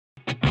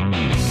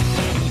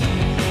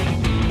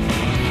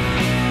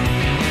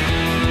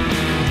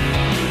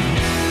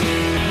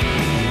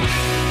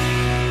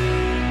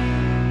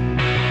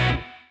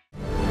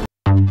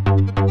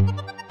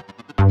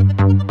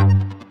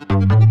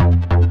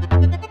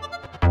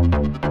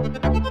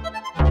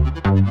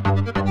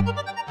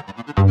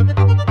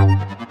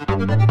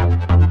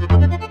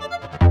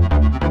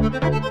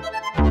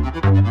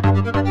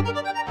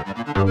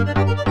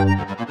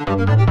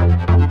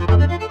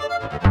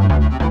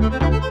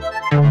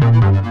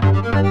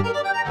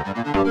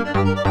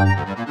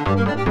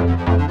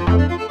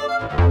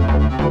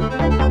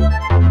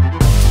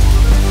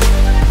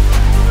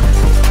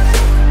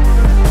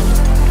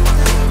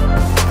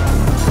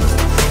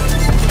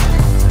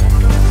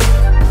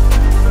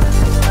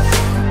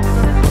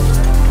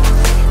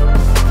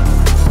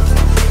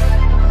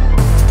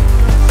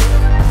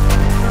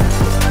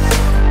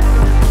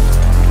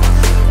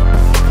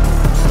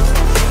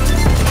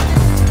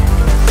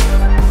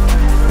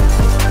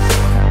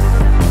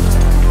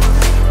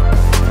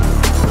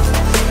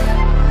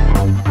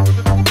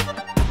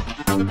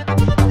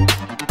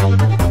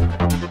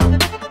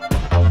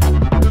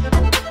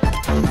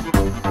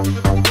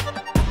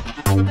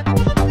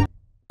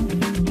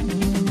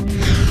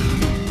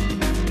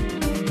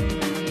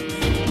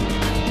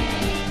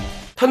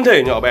Thân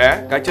thể nhỏ bé,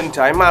 cái chân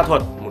trái ma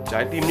thuật, một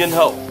trái tim nhân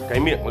hậu, cái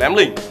miệng lém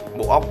lỉnh,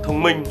 bộ óc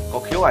thông minh, có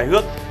khiếu hài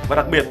hước và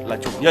đặc biệt là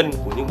chủ nhân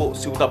của những bộ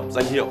sưu tập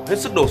danh hiệu hết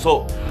sức đồ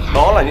sộ.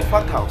 Đó là những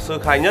phác thảo sơ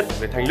khai nhất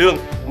về Thành Lương,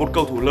 một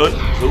cầu thủ lớn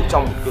giấu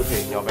trong một cơ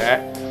thể nhỏ bé.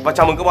 Và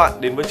chào mừng các bạn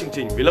đến với chương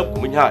trình vlog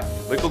của Minh Hải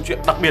với câu chuyện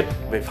đặc biệt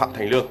về Phạm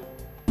Thành Lương.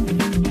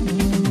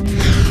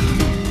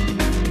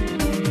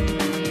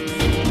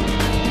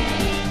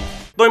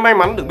 Tôi may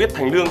mắn được biết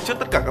Thành Lương trước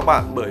tất cả các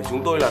bạn bởi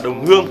chúng tôi là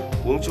đồng hương,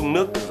 uống chung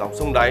nước từ dòng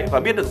sông đáy và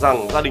biết được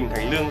rằng gia đình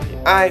Thành Lương thì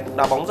ai cũng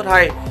đá bóng rất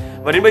hay.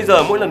 Và đến bây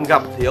giờ mỗi lần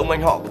gặp thì ông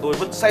anh họ của tôi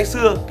vẫn say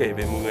sưa kể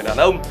về một người đàn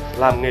ông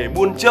làm nghề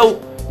buôn trâu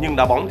nhưng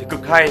đá bóng thì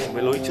cực hay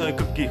với lối chơi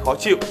cực kỳ khó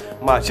chịu,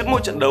 mà trước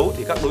mỗi trận đấu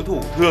thì các đối thủ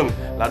thường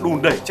là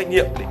đùn đẩy trách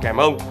nhiệm để kèm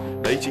ông.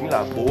 Đấy chính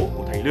là bố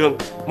của Thành Lương,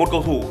 một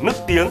cầu thủ nức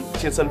tiếng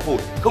trên sân phủi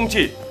không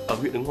chỉ ở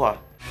huyện Ứng Hòa.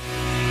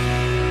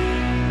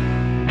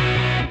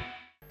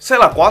 Sẽ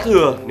là quá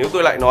thừa nếu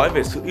tôi lại nói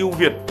về sự ưu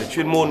việt về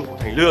chuyên môn của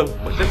Thành Lương,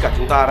 bởi tất cả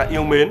chúng ta đã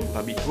yêu mến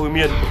và bị thôi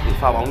miên bởi những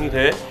pha bóng như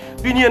thế.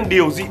 Tuy nhiên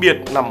điều dị biệt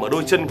nằm ở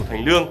đôi chân của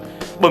Thành Lương.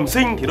 Bẩm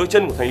sinh thì đôi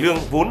chân của Thành Lương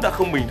vốn đã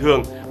không bình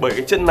thường, bởi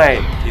cái chân này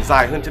thì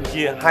dài hơn chân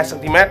kia 2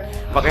 cm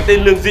và cái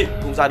tên Lương dị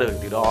cũng ra đời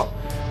từ đó.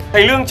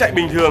 Thành Lương chạy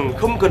bình thường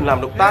không cần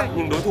làm động tác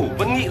nhưng đối thủ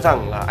vẫn nghĩ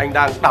rằng là anh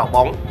đang đảo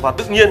bóng và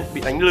tự nhiên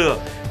bị đánh lừa.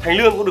 Thành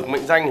Lương cũng được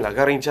mệnh danh là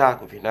Garincha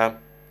của Việt Nam.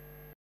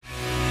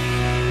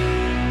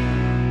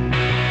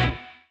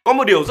 Có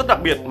một điều rất đặc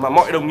biệt mà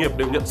mọi đồng nghiệp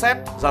đều nhận xét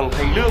rằng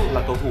Thành Lương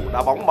là cầu thủ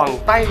đá bóng bằng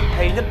tay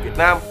hay nhất Việt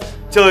Nam.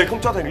 Trời không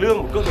cho Thành Lương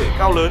một cơ thể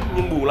cao lớn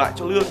nhưng bù lại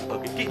cho Lương ở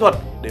cái kỹ thuật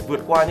để vượt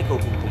qua những cầu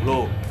thủ khổng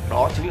lồ,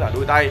 đó chính là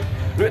đôi tay.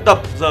 Luyện tập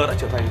giờ đã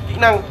trở thành kỹ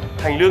năng,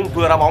 Thành Lương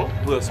vừa đá bóng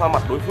vừa xoa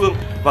mặt đối phương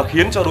và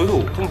khiến cho đối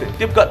thủ không thể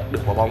tiếp cận được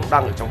quả bóng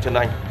đang ở trong chân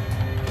anh.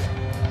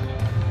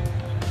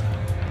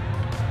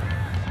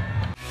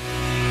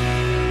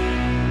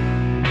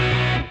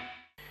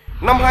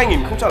 Năm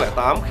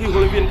 2008 khi huấn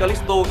luyện viên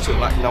Calisto trở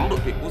lại nắm đội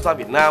tuyển quốc gia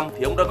Việt Nam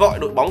thì ông đã gọi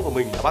đội bóng của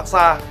mình là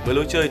Barca với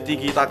lối chơi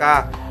Tiki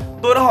Taka.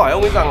 Tôi đã hỏi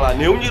ông ấy rằng là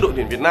nếu như đội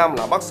tuyển Việt Nam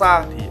là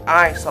Barca thì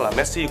ai sẽ là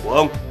Messi của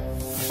ông?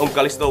 Ông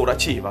Calisto đã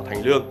chỉ vào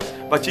Thành Lương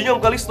và chính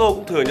ông Calisto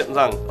cũng thừa nhận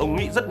rằng ông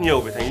nghĩ rất nhiều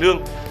về Thành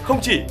Lương, không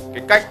chỉ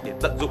cái cách để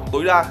tận dụng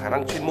tối đa khả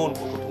năng chuyên môn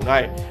của cầu thủ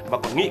này mà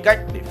còn nghĩ cách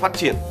để phát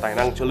triển tài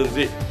năng cho Lương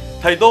dị.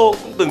 Thầy Tô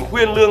cũng từng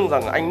khuyên Lương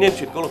rằng anh nên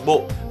chuyển câu lạc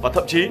bộ và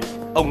thậm chí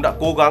ông đã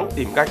cố gắng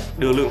tìm cách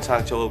đưa Lương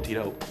sang châu Âu thi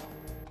đấu.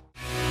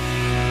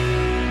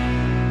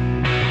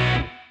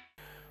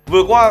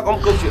 Vừa qua có một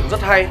câu chuyện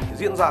rất hay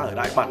diễn ra ở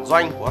đại bản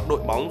doanh của các đội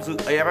bóng dự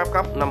AFF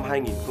Cup năm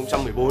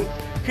 2014.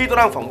 Khi tôi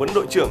đang phỏng vấn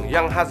đội trưởng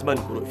Young Husband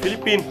của đội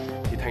Philippines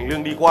thì Thành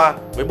Lương đi qua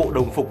với bộ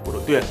đồng phục của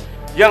đội tuyển.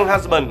 Young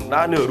Husband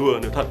đã nửa đùa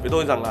nửa thật với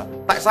tôi rằng là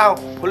tại sao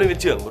huấn luyện viên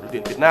trưởng của đội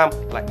tuyển Việt Nam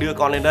lại đưa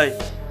con lên đây.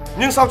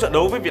 Nhưng sau trận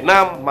đấu với Việt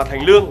Nam mà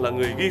Thành Lương là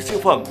người ghi siêu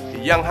phẩm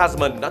thì Young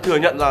Husband đã thừa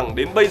nhận rằng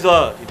đến bây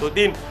giờ thì tôi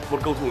tin một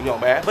cầu thủ nhỏ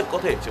bé vẫn có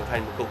thể trở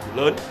thành một cầu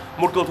thủ lớn,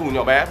 một cầu thủ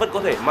nhỏ bé vẫn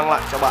có thể mang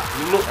lại cho bạn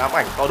những nỗi ám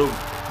ảnh to đùng.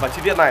 Và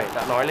chi tiết này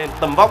đã nói lên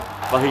tầm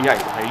vóc và hình ảnh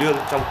của Thành Lương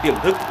trong tiềm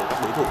thức của các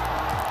đối thủ.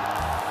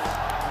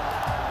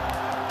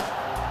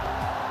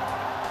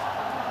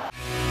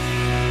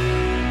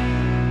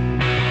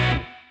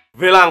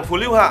 Về làng Phú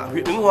Lưu Hạ,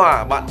 huyện Ứng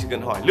Hòa, bạn chỉ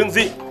cần hỏi Lương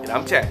dị thì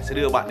đám trẻ sẽ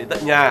đưa bạn đến tận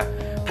nhà.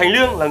 Thành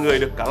Lương là người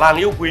được cả làng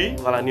yêu quý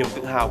và là niềm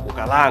tự hào của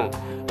cả làng.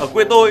 Ở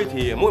quê tôi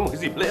thì mỗi một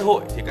cái dịp lễ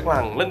hội thì các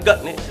làng lân cận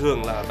ấy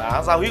thường là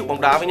đá giao hữu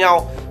bóng đá với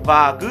nhau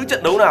và cứ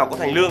trận đấu nào có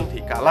Thành Lương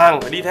thì cả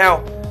làng phải đi theo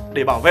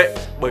để bảo vệ,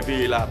 bởi vì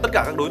là tất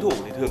cả các đối thủ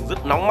thì thường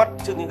rất nóng mắt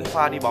trước những cái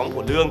pha đi bóng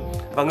của Lương,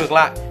 và ngược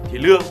lại thì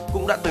Lương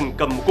cũng đã từng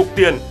cầm một cục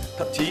tiền,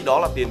 thậm chí đó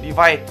là tiền đi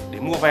vay để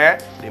mua vé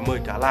để mời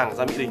cả làng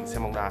ra Mỹ Đình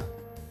xem bóng đá.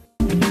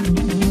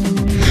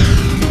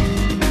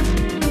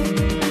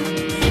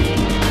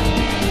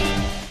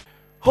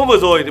 Hôm vừa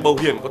rồi thì Bầu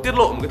Hiển có tiết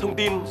lộ một cái thông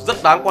tin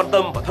rất đáng quan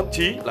tâm và thậm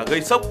chí là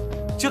gây sốc.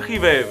 Trước khi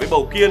về với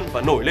Bầu Kiên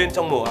và nổi lên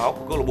trong màu áo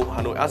của câu lạc bộ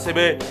Hà Nội ACB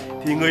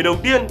thì người đầu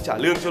tiên trả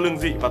lương cho Lương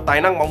dị và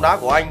tài năng bóng đá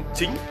của anh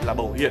chính là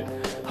Bầu Hiển.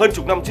 Hơn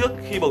chục năm trước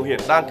khi Bầu Hiển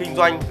đang kinh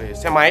doanh về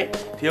xe máy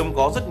thì ông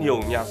có rất nhiều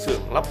nhà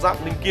xưởng lắp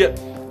ráp linh kiện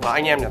và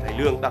anh em nhà Thành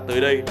Lương đã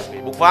tới đây để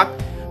bốc vác.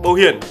 Bầu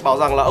Hiển bảo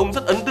rằng là ông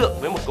rất ấn tượng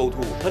với một cầu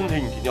thủ thân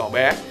hình thì nhỏ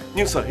bé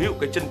nhưng sở hữu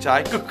cái chân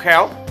trái cực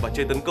khéo và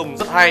chơi tấn công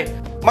rất hay.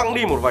 Bẵng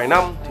đi một vài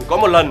năm thì có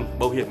một lần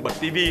Bầu Hiển bật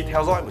TV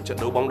theo dõi một trận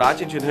đấu bóng đá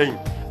trên truyền hình.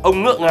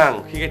 Ông ngỡ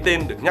ngàng khi cái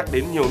tên được nhắc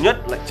đến nhiều nhất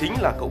lại chính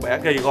là cậu bé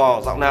gầy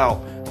gò dạo nào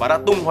và đã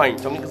tung hoành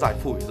trong những giải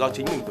phủi do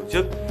chính mình tổ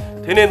chức.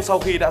 Thế nên sau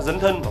khi đã dấn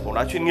thân vào bóng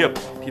đá chuyên nghiệp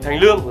thì Thành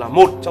Lương là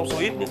một trong số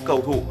ít những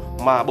cầu thủ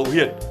mà Bầu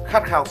Hiển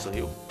khát khao sở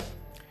hữu.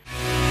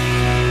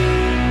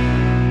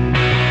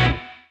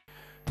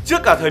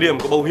 Trước cả thời điểm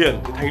của Bầu Hiển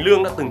thì Thành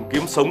Lương đã từng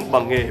kiếm sống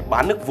bằng nghề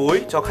bán nước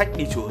vối cho khách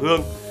đi chùa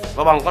Hương.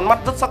 Và bằng con mắt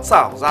rất sắc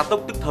sảo, gia tốc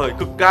tức thời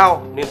cực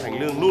cao nên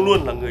Thành Lương luôn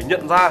luôn là người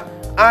nhận ra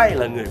ai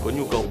là người có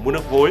nhu cầu mua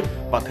nước vối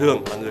và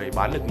thường là người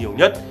bán được nhiều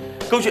nhất.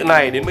 Câu chuyện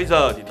này đến bây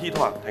giờ thì thi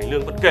thoảng Thành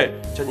Lương vẫn kể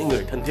cho những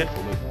người thân thiết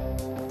của mình.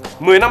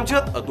 10 năm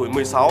trước, ở tuổi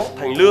 16,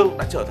 Thành Lương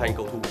đã trở thành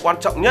cầu thủ quan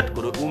trọng nhất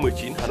của đội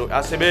U19 Hà Nội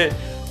ACB.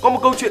 Có một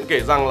câu chuyện kể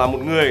rằng là một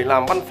người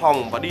làm văn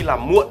phòng và đi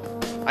làm muộn,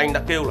 anh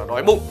đã kêu là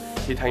đói bụng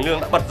thì Thành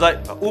Lương đã bật dậy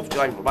và úp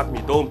cho anh một bát mì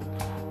tôm.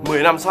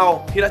 10 năm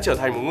sau, khi đã trở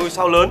thành một ngôi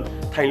sao lớn,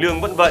 Thành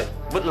Lương vẫn vậy,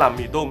 vẫn làm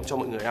mì tôm cho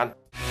mọi người ăn.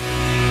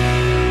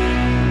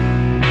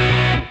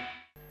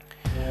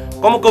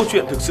 Có một câu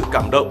chuyện thực sự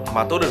cảm động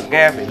mà tôi được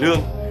nghe về Lương.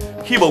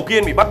 Khi bầu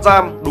Kiên bị bắt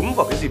giam đúng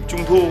vào cái dịp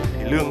Trung thu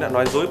thì Lương đã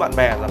nói dối bạn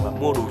bè rằng là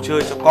mua đồ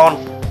chơi cho con,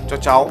 cho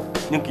cháu,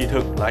 nhưng kỳ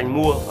thực là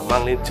anh mua và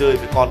mang lên chơi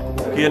với con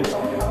của bầu Kiên.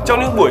 Trong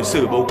những buổi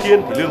xử bầu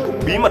Kiên thì Lương cũng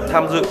bí mật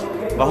tham dự.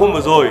 Và hôm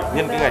vừa rồi,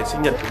 nhân cái ngày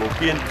sinh nhật của bầu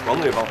Kiên, có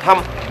người vào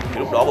thăm. Thì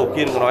lúc đó bầu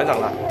Kiên có nói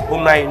rằng là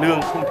hôm nay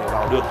Lương không thể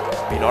vào được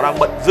vì nó đang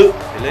bận dự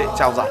cái lễ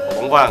trao giải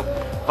của bóng vàng.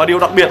 Và điều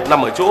đặc biệt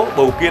nằm ở chỗ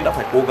bầu Kiên đã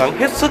phải cố gắng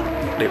hết sức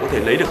để có thể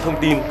lấy được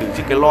thông tin từ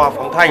chiếc cái loa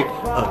phóng thanh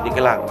ở những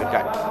cái làng bên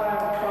cạnh.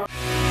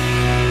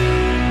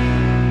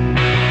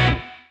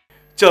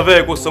 Trở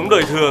về cuộc sống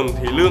đời thường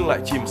thì Lương lại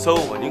chìm sâu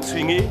vào những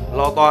suy nghĩ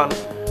lo toan.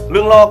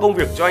 Lương lo công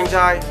việc cho anh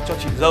trai, cho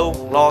chị dâu,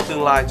 lo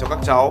tương lai cho các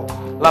cháu.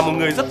 Là một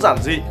người rất giản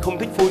dị, không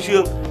thích phô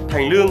trương,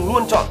 Thành Lương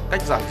luôn chọn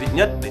cách giản dị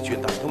nhất để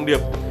truyền tải thông điệp.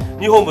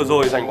 Như hôm vừa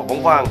rồi giành quả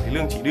bóng vàng thì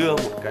Lương chỉ đưa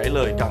một cái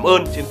lời cảm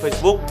ơn trên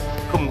Facebook,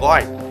 không có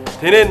ảnh.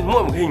 Thế nên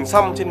mỗi một cái hình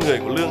xăm trên người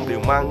của Lương đều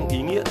mang những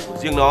ý nghĩa của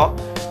riêng nó.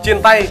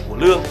 Trên tay của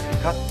Lương thì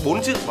khắc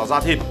 4 chữ vào da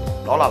thịt,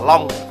 đó là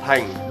Long,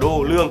 Thành,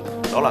 Đô, Lương,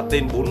 đó là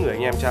tên 4 người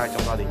anh em trai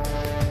trong gia đình.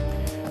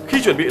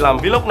 Khi chuẩn bị làm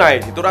vlog này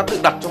thì tôi đã tự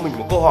đặt cho mình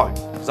một câu hỏi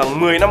rằng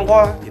 10 năm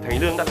qua thì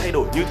Thành Lương đã thay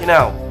đổi như thế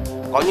nào?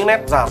 Có những nét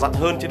già dặn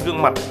hơn trên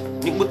gương mặt,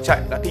 những bước chạy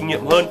đã kinh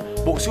nghiệm hơn,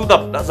 bộ sưu tập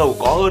đã giàu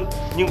có hơn,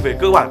 nhưng về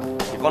cơ bản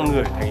thì con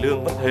người Thành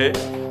Lương vẫn thế.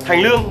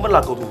 Thành Lương vẫn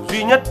là cầu thủ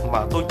duy nhất mà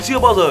tôi chưa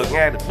bao giờ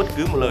nghe được bất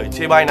cứ một lời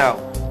chê bai nào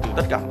từ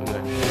tất cả mọi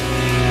người.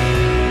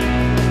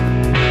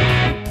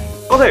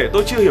 Có thể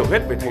tôi chưa hiểu hết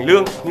về Thành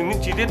Lương, nhưng những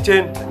chi tiết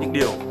trên là những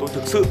điều tôi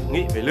thực sự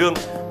nghĩ về Lương.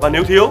 Và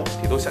nếu thiếu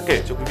thì tôi sẽ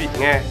kể cho quý vị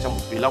nghe trong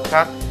một vlog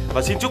khác.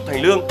 Và xin chúc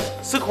Thành Lương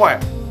sức khỏe,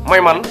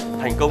 may mắn,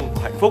 thành công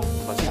và hạnh phúc.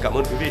 Và xin cảm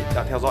ơn quý vị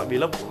đã theo dõi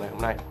vlog của ngày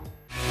hôm nay.